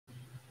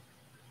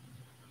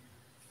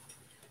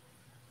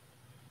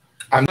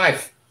I'm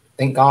live.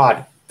 Thank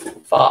God.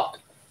 Fuck.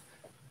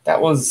 That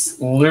was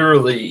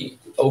literally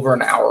over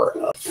an hour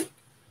of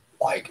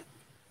like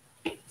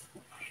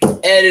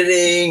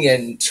editing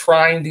and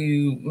trying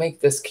to make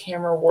this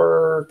camera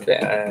work,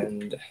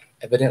 and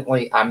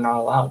evidently I'm not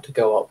allowed to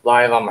go up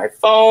live on my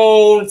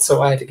phone,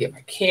 so I had to get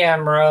my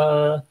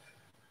camera.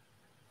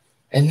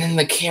 And then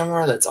the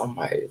camera that's on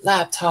my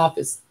laptop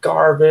is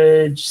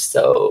garbage,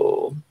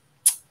 so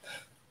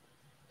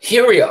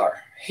here we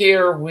are.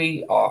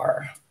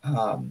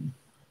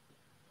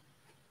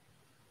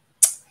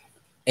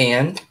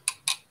 And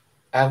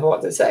I have a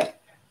lot to say.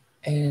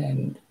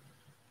 And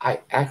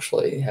I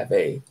actually have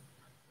a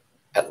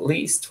at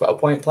least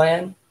 12-point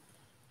plan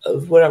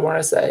of what I want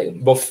to say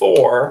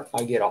before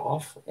I get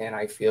off. And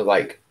I feel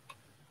like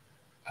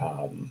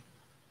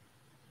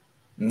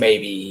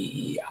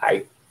maybe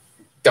I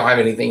don't have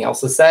anything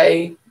else to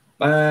say.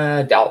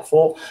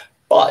 Doubtful.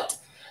 But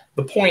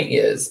the point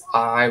is,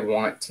 I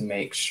want to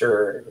make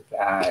sure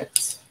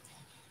that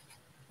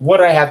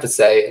what I have to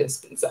say has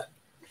been said.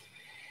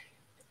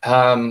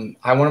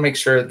 I want to make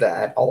sure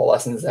that all the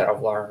lessons that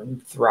I've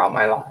learned throughout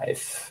my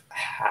life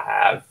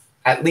have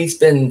at least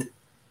been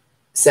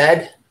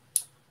said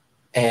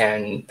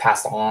and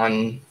passed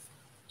on,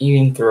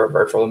 even through a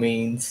virtual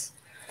means.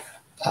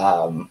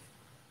 Because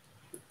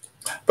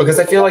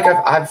I feel like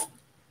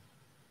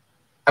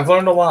I've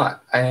learned a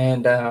lot,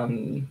 and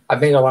I've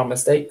made a lot of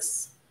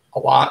mistakes, a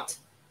lot,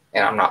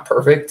 and I'm not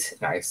perfect,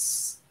 and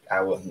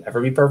I will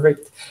never be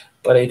perfect,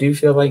 but I do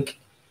feel like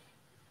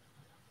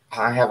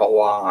I have a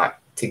lot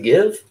to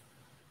give,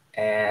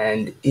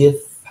 and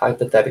if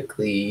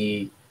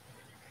hypothetically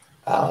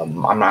I'm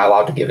not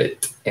allowed to give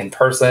it in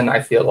person,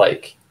 I feel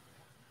like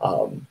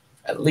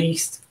at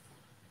least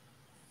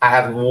I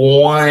have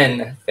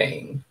one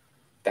thing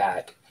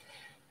that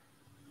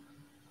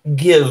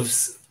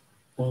gives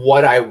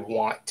what I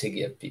want to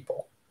give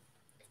people,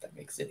 if that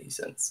makes any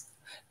sense.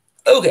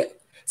 Okay,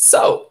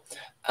 so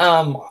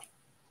a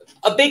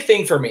big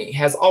thing for me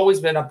has always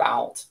been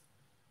about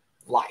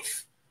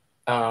life.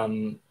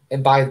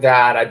 And by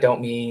that, I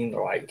don't mean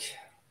like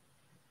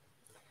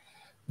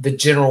the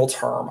general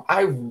term.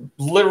 I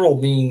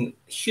literally mean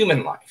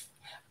human life.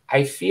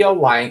 I feel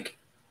like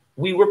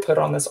we were put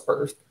on this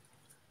earth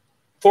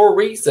for a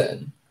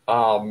reason.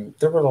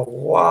 There were a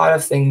lot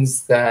of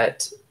things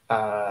that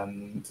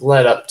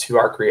led up to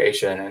our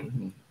creation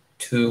and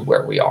to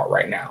where we are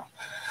right now.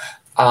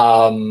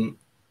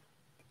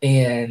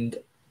 And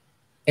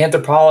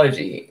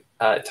anthropology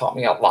taught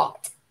me a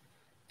lot,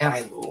 and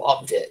I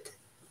loved it.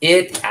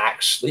 It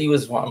actually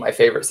was one of my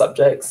favorite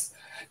subjects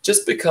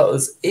just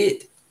because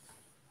it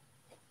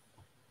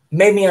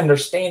made me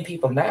understand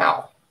people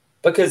now,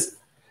 because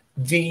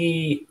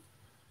the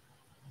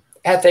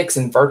ethics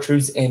and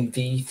virtues and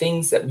the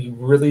things that we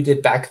really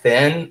did back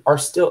then are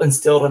still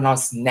instilled in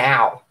us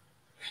now.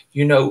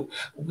 You know,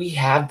 we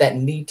have that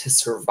need to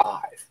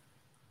survive,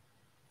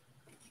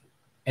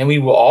 and we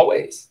will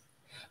always,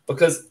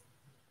 because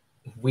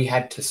we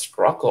had to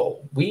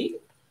struggle.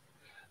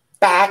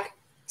 Back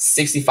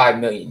 65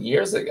 million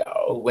years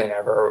ago,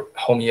 whenever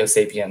Homo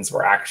sapiens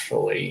were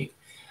actually,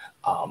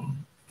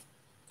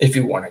 if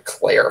you want to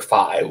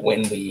clarify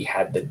when we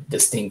had the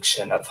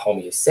distinction of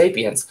Homo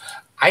sapiens,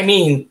 I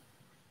mean,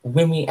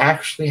 when we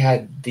actually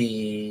had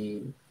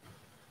the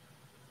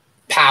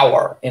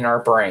power in our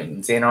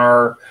brains, in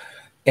our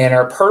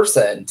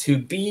person to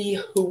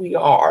be who we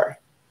are,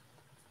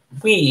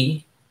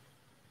 we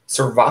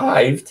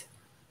survived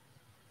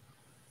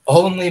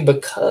only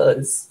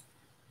because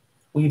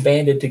we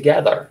banded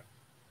together.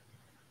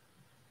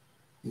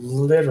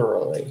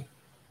 Literally.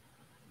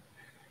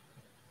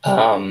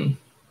 The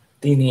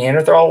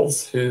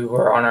Neanderthals, who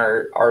were on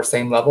our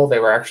same level, they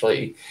were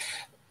actually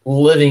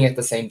living at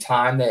the same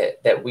time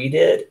that we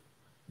did.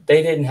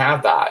 They didn't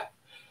have that.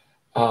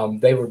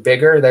 They were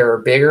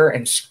bigger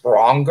and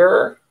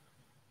stronger,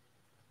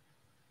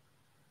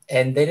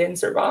 and they didn't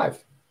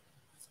survive.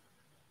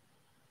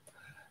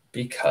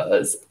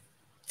 Because,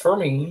 for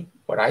me,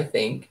 what I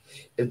think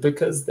is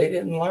because they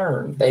didn't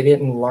learn. They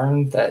didn't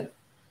learn that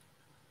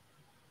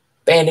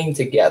banding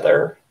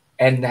together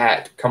and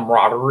that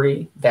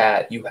camaraderie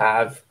that you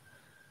have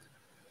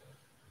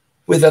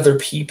with other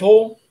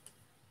people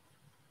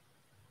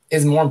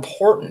is more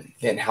important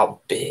than how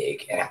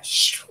big and how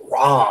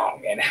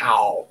strong and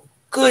how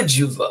good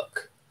you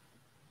look.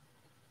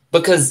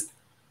 Because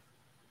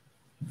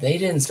they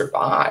didn't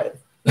survive.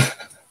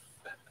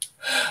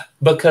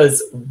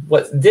 Because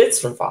what did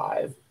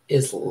survive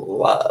is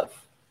love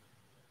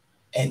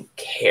and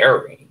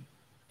caring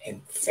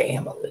and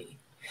family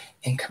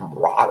and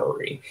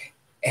camaraderie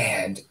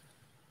and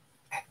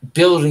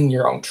building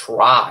your own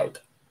tribe.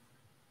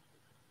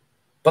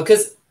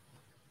 Because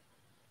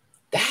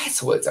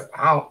that's what it's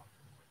about.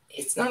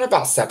 It's not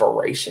about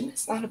separation.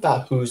 It's not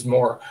about who's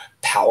more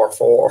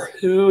powerful or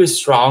who is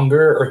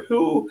stronger or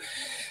who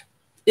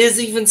is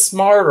even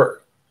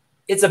smarter.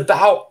 It's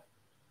about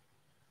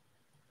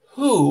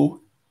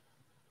who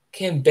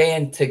can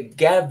band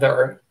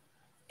together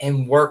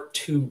and work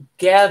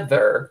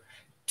together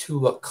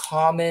to a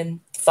common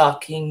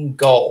fucking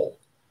goal.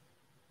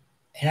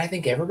 And I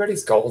think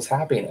everybody's goal is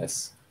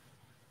happiness.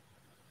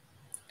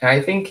 And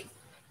I think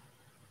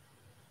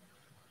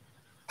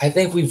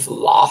we've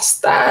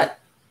lost that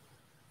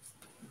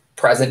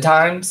present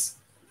times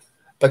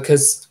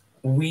because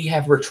we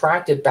have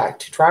retracted back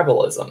to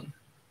tribalism.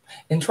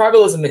 And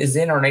tribalism is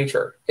in our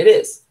nature. It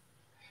is.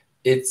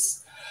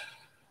 It's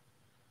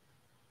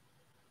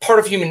part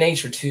of human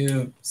nature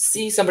to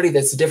see somebody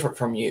that's different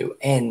from you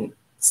and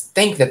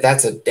think that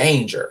that's a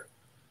danger.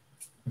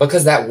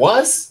 Because that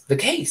was the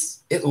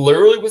case. It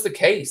literally was the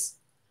case.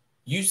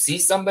 You see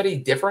somebody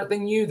different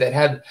than you that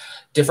had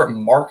different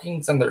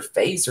markings on their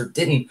face or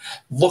didn't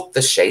look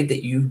the shade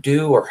that you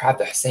do or have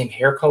the same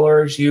hair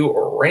color as you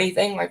or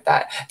anything like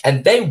that.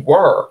 And they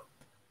were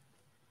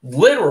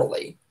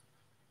literally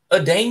a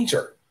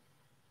danger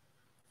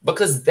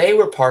because they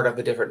were part of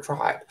a different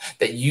tribe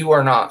that you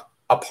are not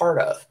a part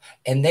of.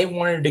 And they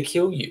wanted to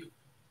kill you.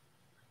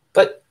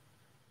 But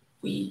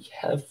we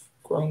have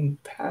grown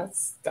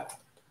past that.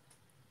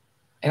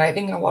 And I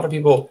think a lot of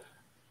people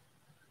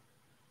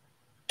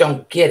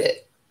don't get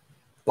it.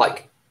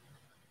 Like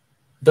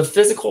the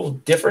physical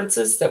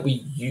differences that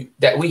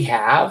we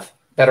have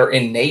that are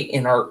innate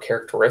in our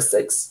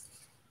characteristics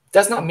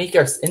does not make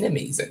us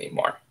enemies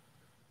anymore.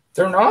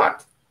 They're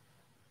not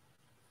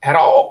at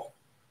all.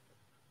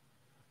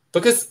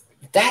 Because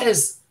that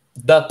is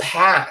the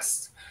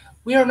past.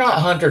 We are not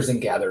hunters and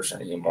gatherers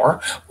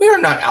anymore. We are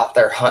not out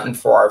there hunting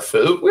for our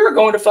food. We are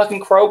going to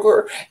fucking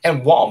Kroger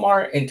and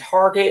Walmart and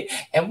Target,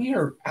 and we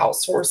are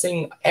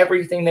outsourcing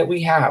everything that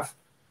we have.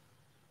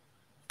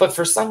 But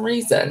for some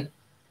reason,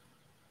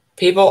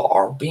 people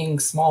are being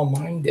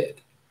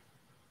small-minded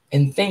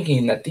and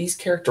thinking that these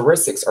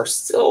characteristics are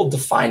still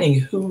defining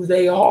who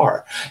they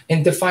are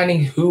and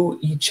defining who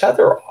each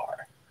other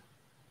are.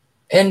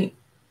 And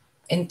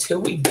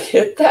until we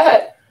get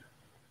that,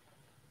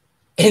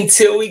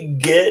 until we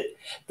get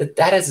that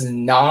that is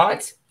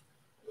not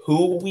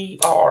who we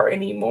are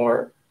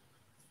anymore,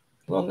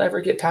 we'll never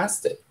get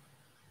past it.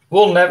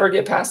 We'll never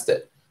get past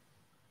it.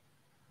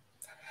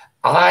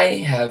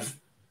 I have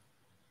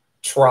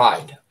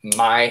tried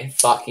my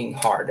fucking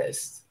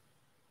hardest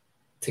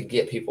to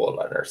get people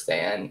to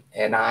understand,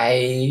 and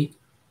I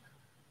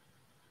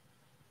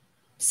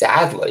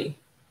sadly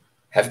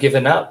have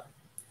given up.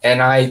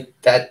 And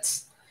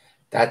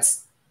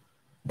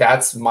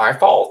that's my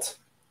fault.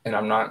 And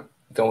I'm not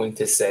going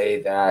to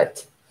say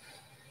that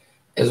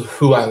is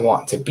who I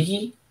want to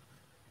be,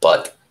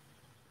 but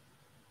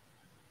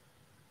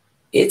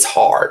it's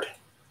hard.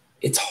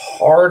 It's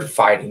hard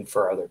fighting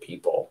for other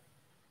people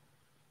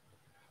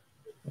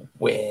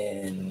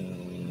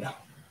when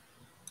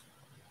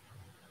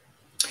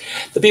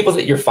the people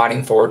that you're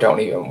fighting for don't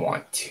even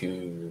want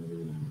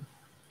to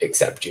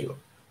accept you.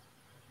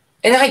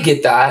 And I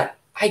get that.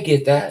 I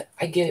get it.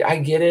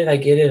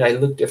 I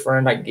look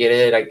different. I get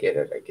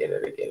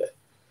it.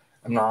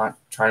 I'm not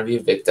trying to be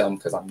a victim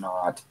because I'm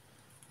not.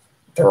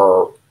 There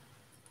are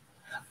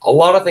a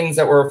lot of things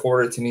that were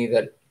afforded to me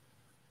that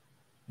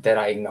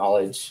I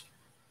acknowledge.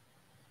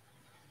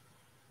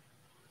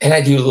 And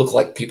I do look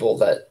like people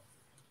that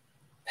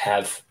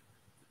have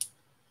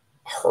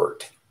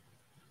hurt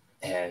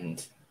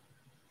and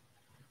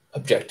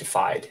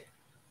objectified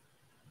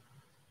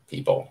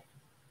people.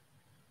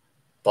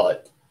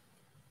 But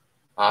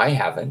I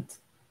haven't.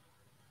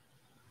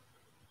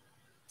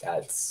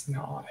 That's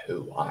not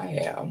who I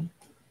am.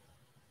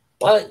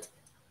 But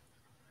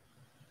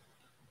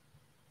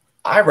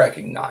I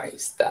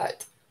recognize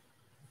that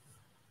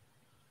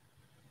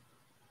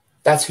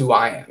that's who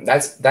I am.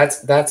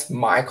 That's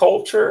my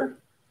culture,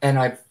 and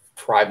I've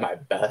tried my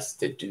best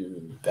to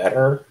do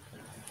better.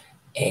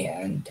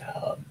 And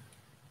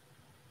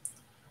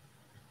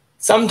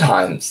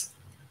sometimes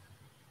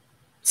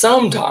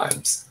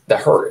the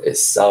hurt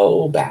is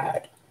so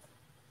bad.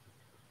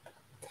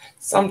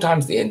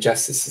 Sometimes the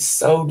injustice is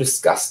so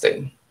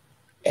disgusting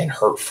and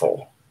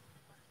hurtful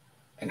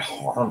and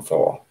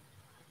harmful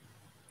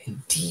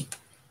and deep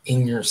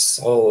in your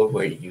soul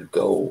where you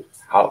go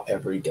out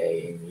every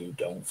day and you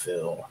don't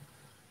feel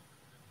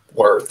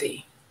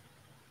worthy.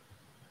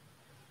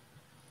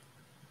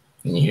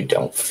 And you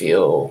don't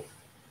feel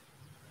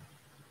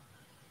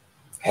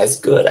as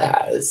good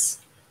as.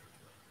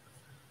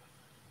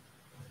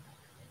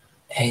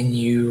 And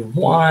you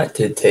want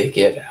to take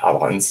it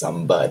out on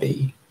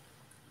somebody.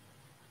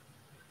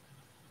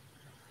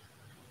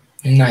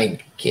 And I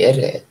get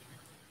it.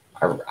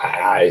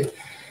 I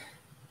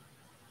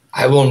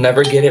will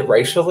never get it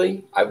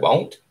racially. I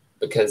won't,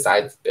 because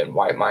I've been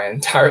white my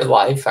entire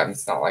life.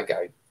 It's not like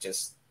I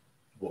just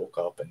woke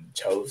up and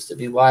chose to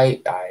be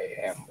white. I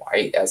am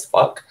white as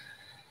fuck.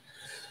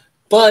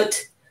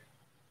 But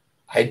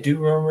I do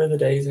remember the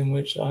days in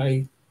which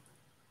I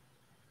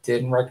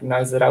didn't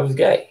recognize that I was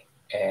gay.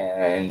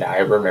 And I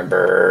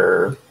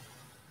remember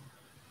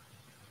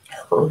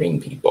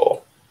hurting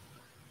people.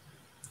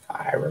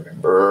 I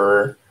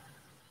remember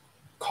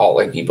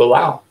calling people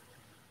out.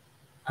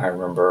 I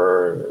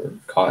remember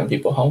calling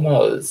people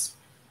homos.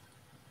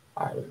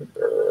 I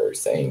remember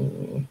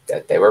saying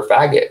that they were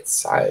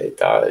faggots. I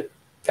thought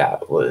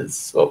that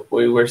was what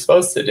we were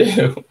supposed to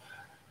do.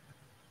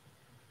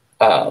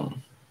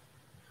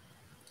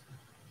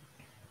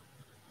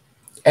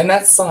 And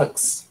that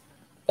sucks.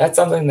 That's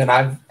something that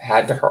I've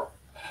had to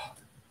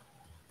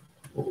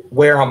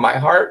wear on my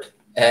heart,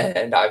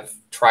 and I've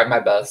tried my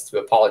best to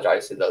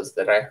apologize to those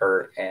that I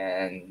hurt,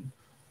 and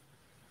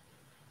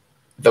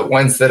the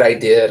ones that I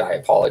did, I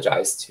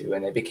apologized to,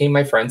 and they became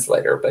my friends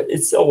later, but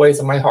it still weighs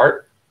on my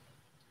heart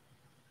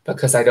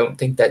because I don't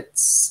think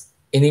that's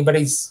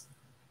anybody's.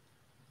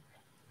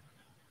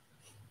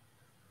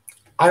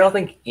 I don't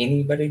think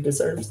anybody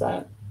deserves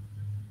that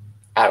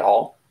at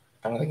all.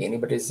 I don't think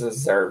anybody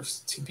deserves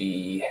to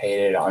be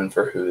hated on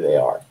for who they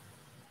are.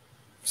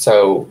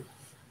 So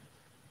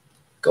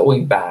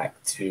going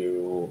back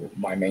to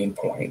my main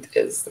point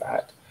is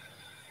that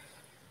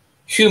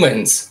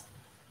humans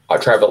are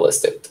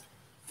tribalistic.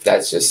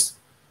 That's just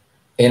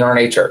in our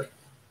nature.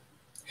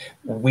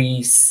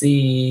 We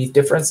see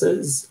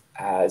differences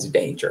as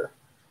danger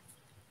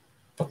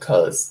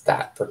because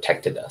that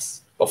protected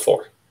us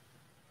before.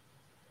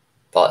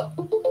 But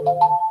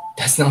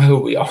that's not who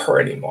we are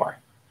anymore.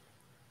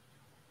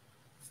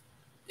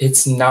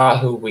 It's not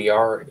who we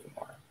are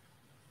anymore.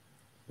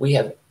 We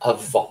have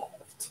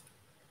evolved.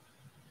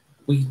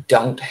 We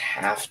don't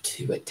have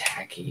to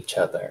attack each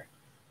other.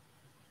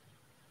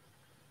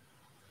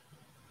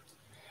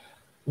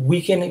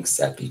 We can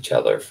accept each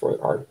other for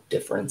our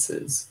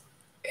differences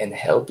and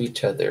help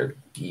each other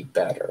be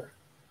better.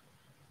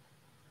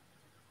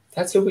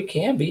 That's who we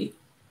can be.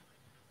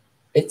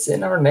 It's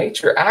in our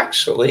nature,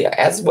 actually,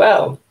 as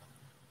well.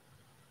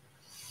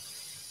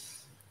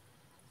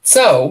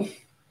 So,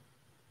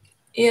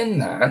 in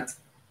that,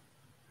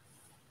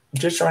 I'm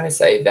just trying to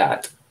say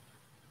that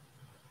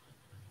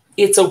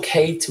it's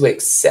okay to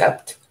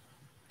accept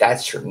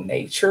that's your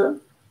nature,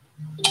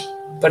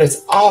 but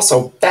it's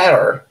also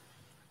better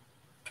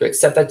to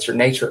accept that's your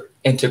nature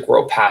and to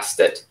grow past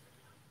it,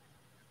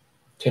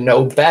 to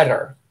know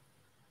better,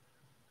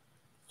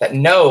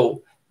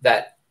 know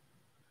that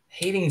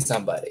hating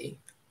somebody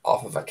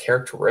off of a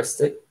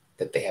characteristic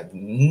that they have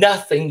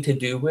nothing to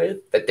do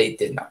with, that they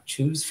did not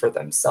choose for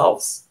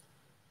themselves,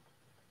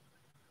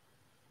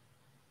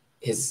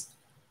 is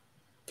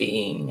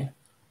being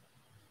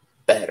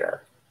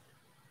better,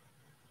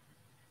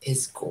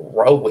 is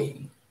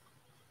growing.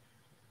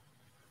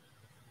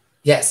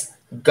 Yes,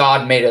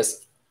 God made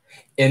us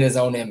in his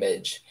own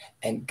image,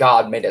 and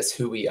God made us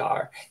who we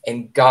are,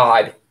 and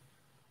God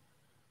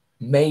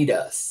made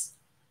us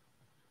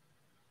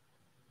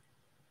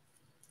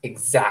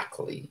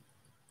exactly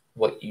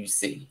what you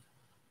see.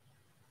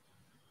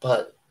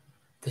 But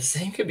the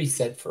same could be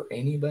said for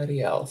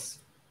anybody else.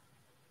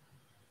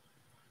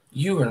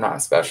 You are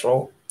not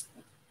special.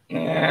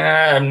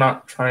 I'm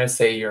not trying to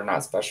say you're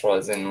not special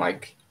as in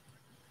like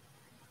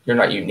you're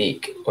not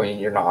unique or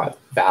you're not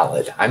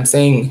valid. I'm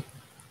saying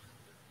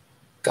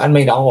God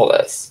made all of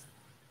us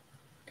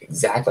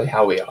exactly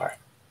how we are.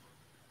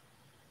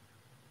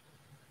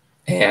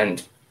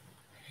 And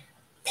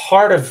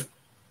part of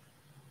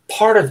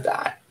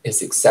that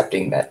is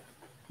accepting that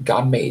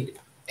God made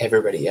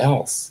everybody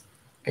else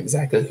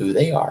exactly who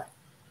they are.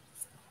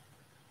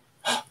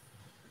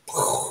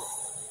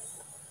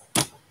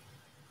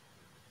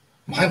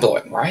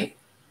 Mind-blowing, right?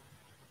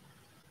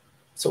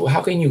 So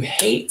how can you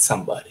hate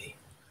somebody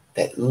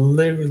that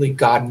literally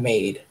God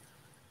made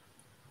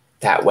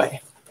that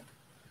way?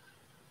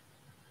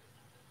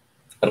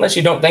 Unless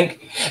you don't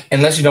think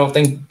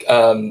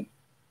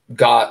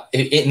God,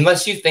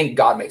 unless you think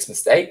God makes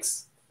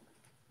mistakes.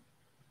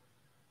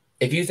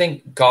 If you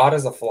think God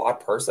is a flawed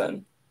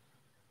person,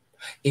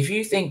 if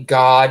you think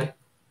God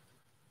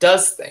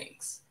does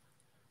things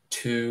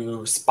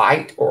to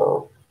spite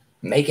or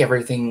make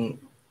everything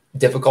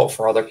difficult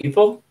for other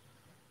people,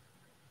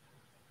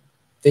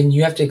 then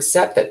you have to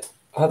accept that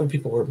other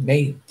people were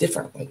made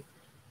differently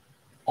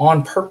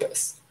on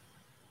purpose.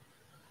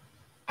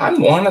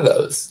 I'm one of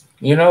those.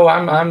 You know,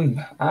 I'm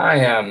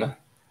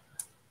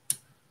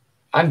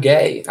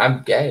gay.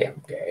 I'm gay.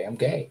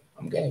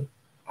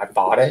 I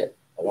fought it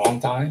a long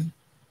time.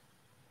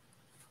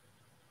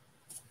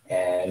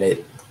 And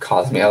it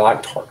caused me a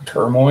lot of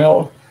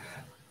turmoil.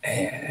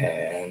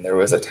 And there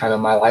was a time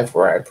in my life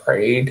where I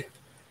prayed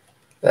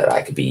that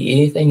I could be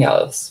anything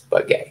else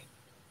but gay.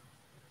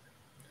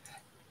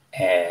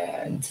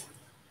 And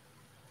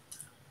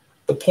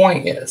the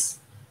point is,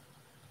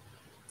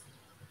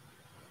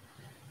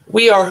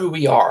 we are who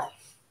we are.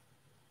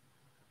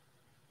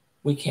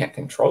 We can't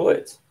control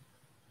it.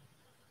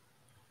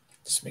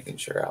 Just making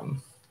sure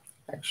I'm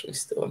actually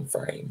still in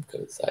frame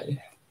because I've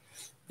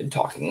been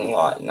talking a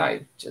lot and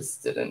I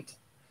just didn't.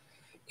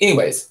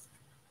 Anyways,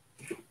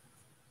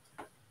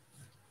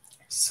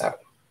 so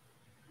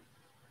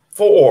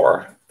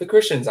for the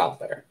Christians out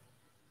there,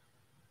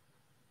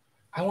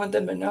 I want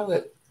them to know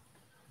that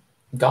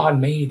God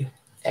made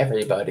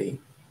everybody.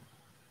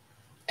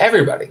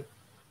 Everybody.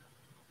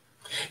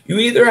 You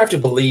either have to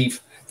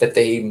believe that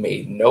they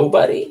made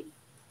nobody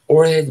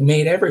or they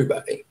made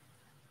everybody.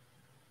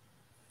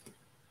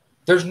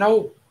 There's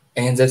no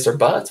ands, ifs, or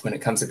buts when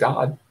it comes to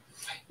God.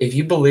 if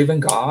you believe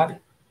in God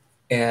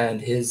and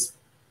his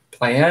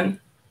plan,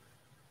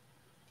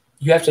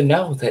 you have to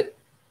know that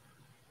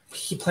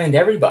he planned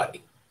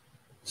everybody.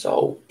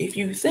 So if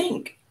you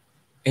think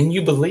and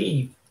you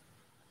believe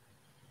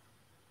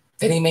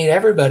that he made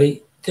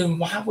everybody, then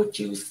why would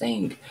you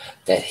think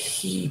that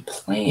he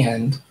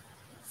planned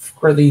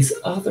for these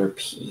other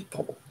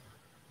people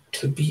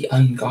to be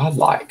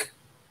ungodlike,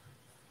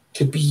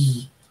 to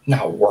be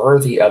not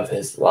worthy of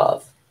his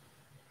love?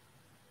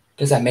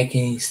 Does that make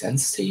any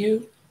sense to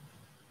you?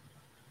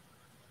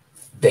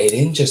 They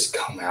didn't just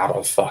come out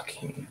of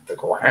fucking the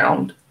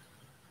ground.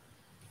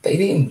 They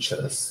didn't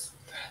just...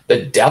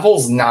 The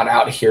devil's not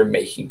out here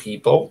making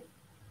people.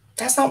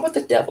 That's not what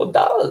the devil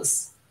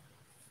does.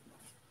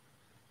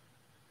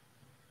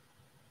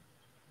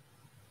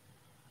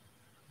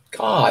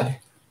 God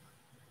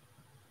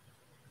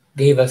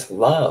gave us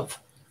love.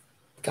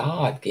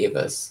 God gave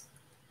us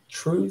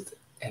truth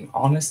and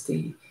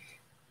honesty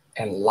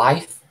and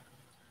life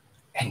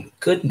and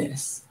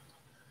goodness.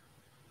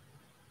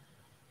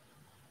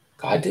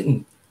 God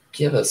didn't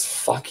give us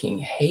fucking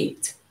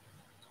hate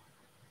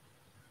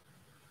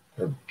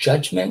or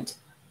judgment.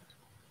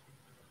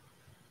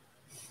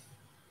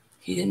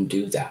 He didn't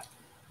do that.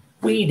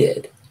 We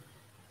did.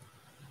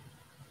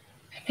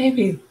 And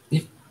maybe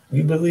if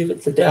you believe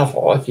it's the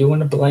devil, if you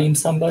want to blame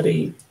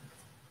somebody,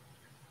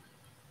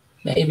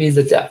 maybe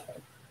the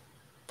devil.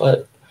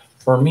 But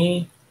for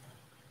me,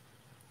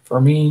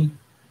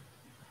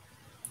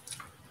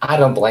 I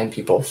don't blame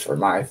people for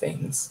my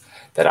things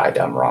that I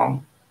done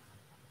wrong.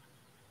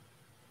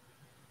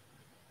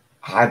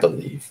 I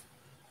believe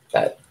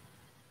that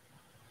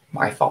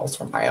my faults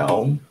are my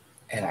own,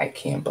 and I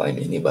can't blame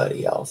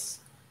anybody else.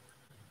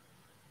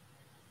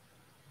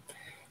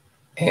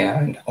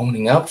 And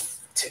owning up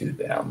to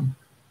them,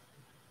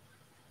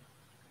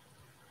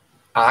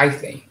 I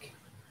think,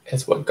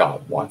 is what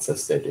God wants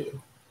us to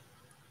do.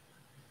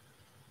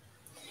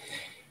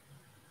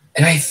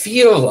 And I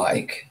feel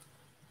like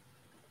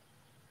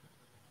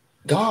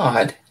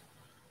God,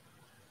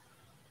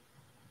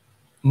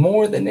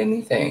 more than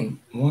anything,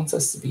 wants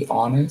us to be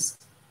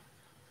honest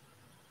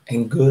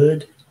and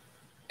good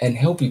and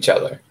help each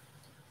other.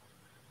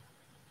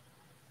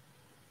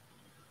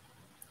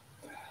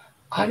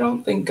 I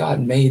don't think God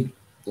made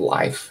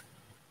life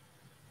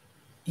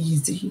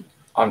easy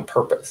on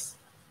purpose.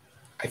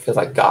 I feel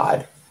like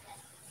God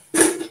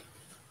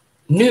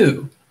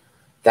knew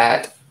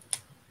that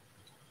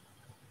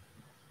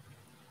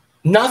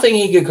nothing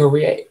he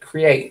could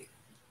create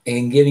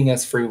in giving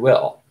us free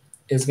will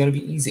is going to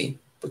be easy,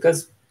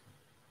 because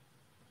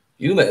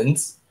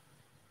humans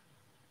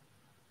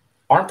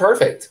aren't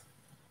perfect.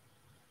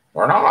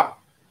 We're not.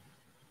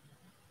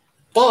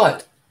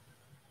 But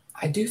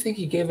I do think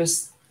he gave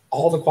us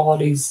all the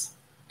qualities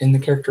and the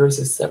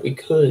characteristics that we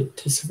could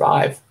to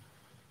survive.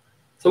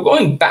 So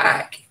going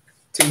back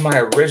to my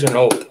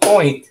original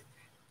point,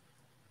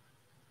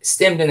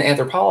 stemmed in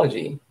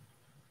anthropology,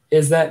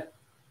 is that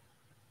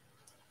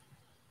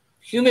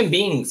human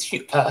beings,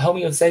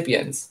 Homo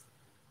sapiens,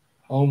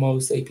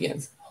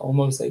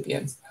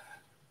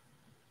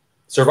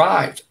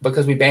 survived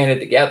because we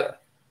banded together.